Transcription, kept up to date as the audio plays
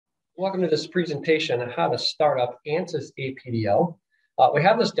Welcome to this presentation on how to start up ANSYS APDL. We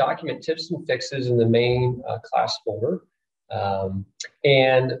have this document, tips and fixes, in the main class folder.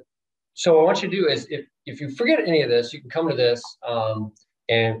 And so what I want you to do is, if you forget any of this, you can come to this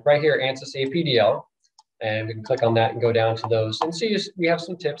and right here, ANSYS APDL, and we can click on that and go down to those and see we have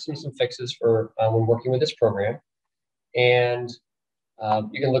some tips and some fixes for when working with this program. And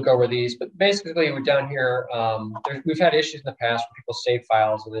you can look over these, but basically we're down here. We've had issues in the past where people save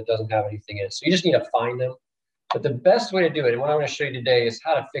files and it doesn't have anything in it. So you just need to find them. But the best way to do it, and what I'm going to show you today, is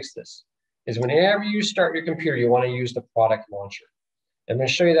how to fix this. Is whenever you start your computer, you want to use the product launcher. I'm going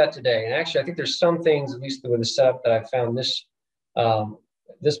to show you that today. And actually, I think there's some things, at least with the setup that I found this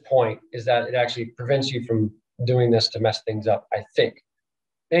point, is that it actually prevents you from doing this to mess things up, I think.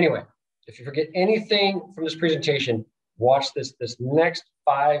 Anyway, if you forget anything from this presentation, watch this next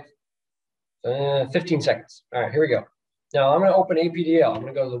 15 seconds. All right, here we go. Now I'm going to open APDL. I'm going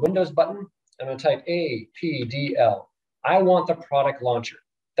to go to the Windows button. I'm going to type APDL. I want the product launcher.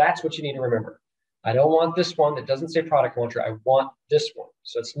 That's what you need to remember. I don't want this one that doesn't say product launcher. I want this one.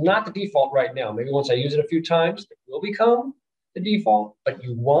 So it's not the default right now. Maybe once I use it a few times, it will become the default, but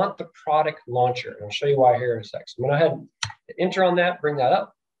you want the product launcher. And I'll show you why here in a sec. So I'm going to go ahead and enter on that, bring that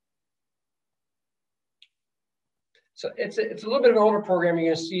up. So it's a little bit of an older program.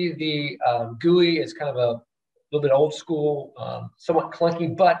 You're going to see the GUI is kind of a little bit old school, somewhat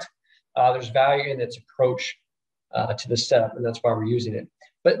clunky, but there's value in its approach to the setup, and that's why we're using it.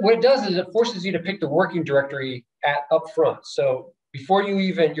 But what it does is it forces you to pick the working directory up front. So before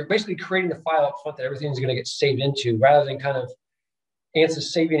you're basically creating the file up front that everything's going to get saved into, rather than kind of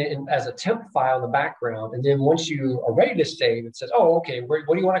ANSYS saving it as a temp file in the background. And then once you are ready to save, it says, oh, okay, what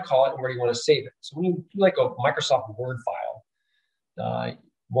do you want to call it and where do you want to save it? So when you do like a Microsoft Word file,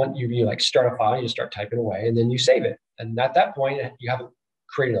 you like start a file, you just start typing away, and then you save it. And at that point, you haven't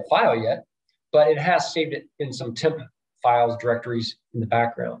created a file yet, but it has saved it in some temp files directories in the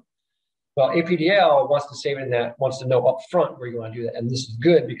background. Well, APDL wants to save it in that, wants to know up front where you want to do that. And this is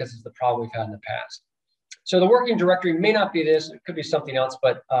good because it's the problem we've had in the past. So the working directory may not be this, it could be something else,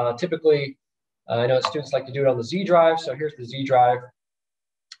 but typically, I know students like to do it on the Z drive. So here's the Z drive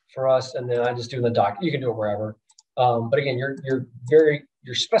for us, and then I just do in the doc. You can do it wherever. But again, you're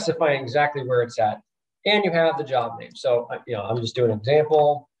specifying exactly where it's at, and you have the job name. So I'm just doing an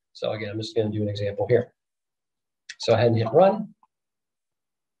example. So again, I'm just going to do an example here. So ahead and hit run.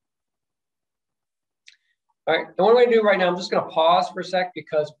 All right, and what I'm going to do right now, I'm just going to pause for a sec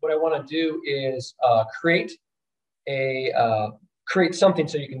because what I want to do is create something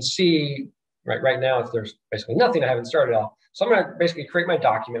so you can see right now if there's basically nothing I haven't started off. So I'm going to basically create my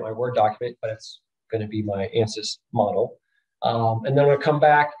document, my Word document, but it's going to be my ANSYS model. And then I'm going to come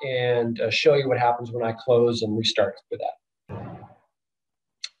back and show you what happens when I close and restart with that.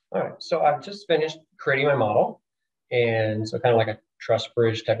 All right, so I've just finished creating my model. And so kind of like a truss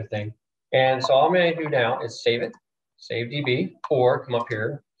bridge type of thing. And so all I'm going to do now is save it, save DB, or come up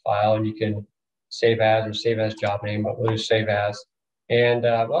here, file, and you can save as or save as job name, but we'll just save as. And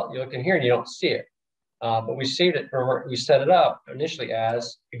well, you look in here and you don't see it. But we saved it, or we set it up initially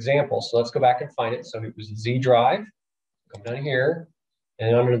as example. So let's go back and find it. So it was Z drive, come down here,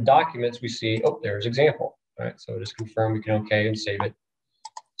 and under the documents, we see, oh, there's example. All right, so just confirm, we can okay and save it.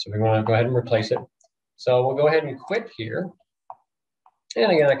 So we want to go ahead and replace it. So we'll go ahead and quit here. And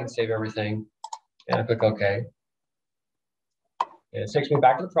again, I can save everything, and I click OK. And it takes me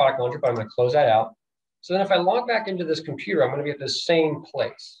back to the product launcher, but I'm going to close that out. So then if I log back into this computer, I'm going to be at the same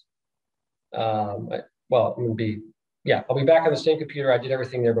place. Well, I'll be back on the same computer. I did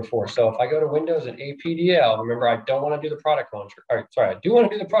everything there before. So if I go to Windows and APDL, remember, I don't want to do the product launcher. All right, sorry, I do want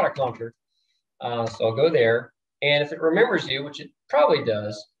to do the product launcher. So I'll go there. And if it remembers you, which it probably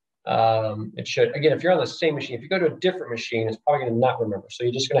does, it should. Again, if you're on the same machine, if you go to a different machine, it's probably going to not remember. So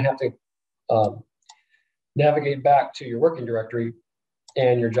you're just going to have to navigate back to your working directory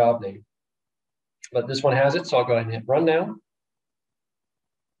and your job name. But this one has it, so I'll go ahead and hit run now.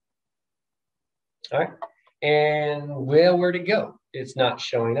 All right, and well, where'd it go? It's not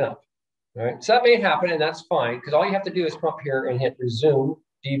showing up. All right, so that may happen, and that's fine, because all you have to do is come up here and hit resume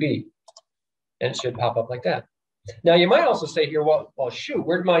DB, and it should pop up like that. Now, you might also say here, well, shoot,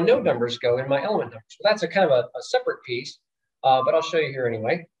 where did my node numbers go in my element numbers? Well, that's a kind of a separate piece, but I'll show you here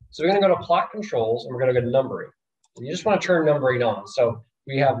anyway. So we're going to go to plot controls, and we're going to go to numbering. And you just want to turn numbering on. So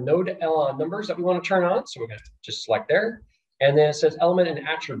we have node numbers that we want to turn on. So we're going to just select there. And then it says element and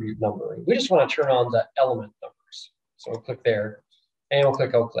attribute numbering. We just want to turn on the element numbers. So we'll click there, and we'll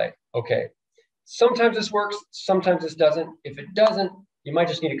click OK. Okay. Sometimes this works, sometimes this doesn't. If it doesn't, you might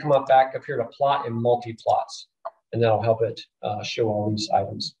just need to come back up here to plot and multi-plots. And that'll help it show all these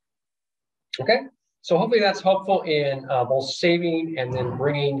items. Okay, so hopefully that's helpful in both saving and then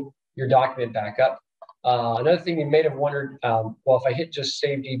bringing your document back up. Another thing you may have wondered, well, if I hit just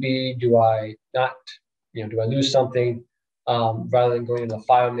save DB, do I not, do I lose something rather than going in the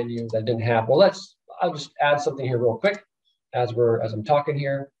file menu that didn't have? Well, I'll just add something here real quick as I'm talking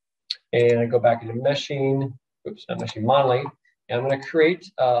here, and I go back into meshing, oops, not meshing, modeling, and I'm going to create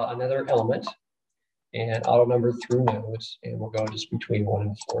another element and auto number through nodes, and we'll go just between 1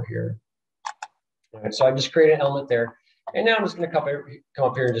 and 4 here. All right, so I just created an element there. And now I'm just going to come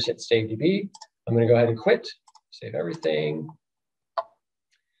up here and just hit save DB. I'm going to go ahead and quit, save everything.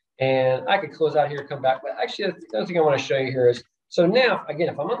 And I could close out here, come back. But actually, the other thing I want to show you here is, so now, again,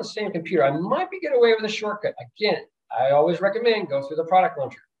 if I'm on the same computer, I might be getting away with a shortcut. Again, I always recommend go through the product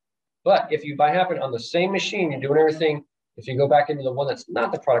launcher. But if you, by happen, on the same machine, you're doing everything, if you go back into the one that's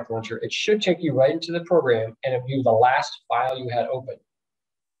not the product launcher, it should take you right into the program and view the last file you had open.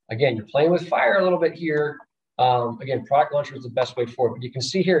 Again, you're playing with fire a little bit here. Again, product launcher is the best way forward. But you can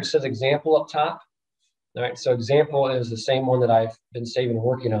see here it says example up top. All right, so example is the same one that I've been saving and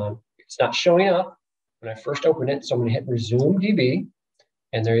working on. It's not showing up when I first open it, so I'm going to hit resume DB,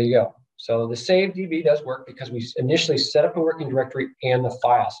 and there you go. So the save DB does work because we initially set up a working directory and the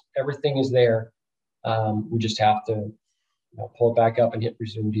files. Everything is there. We just have to pull it back up and hit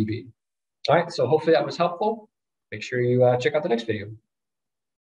resume DB. All right, so hopefully that was helpful. Make sure you check out the next video.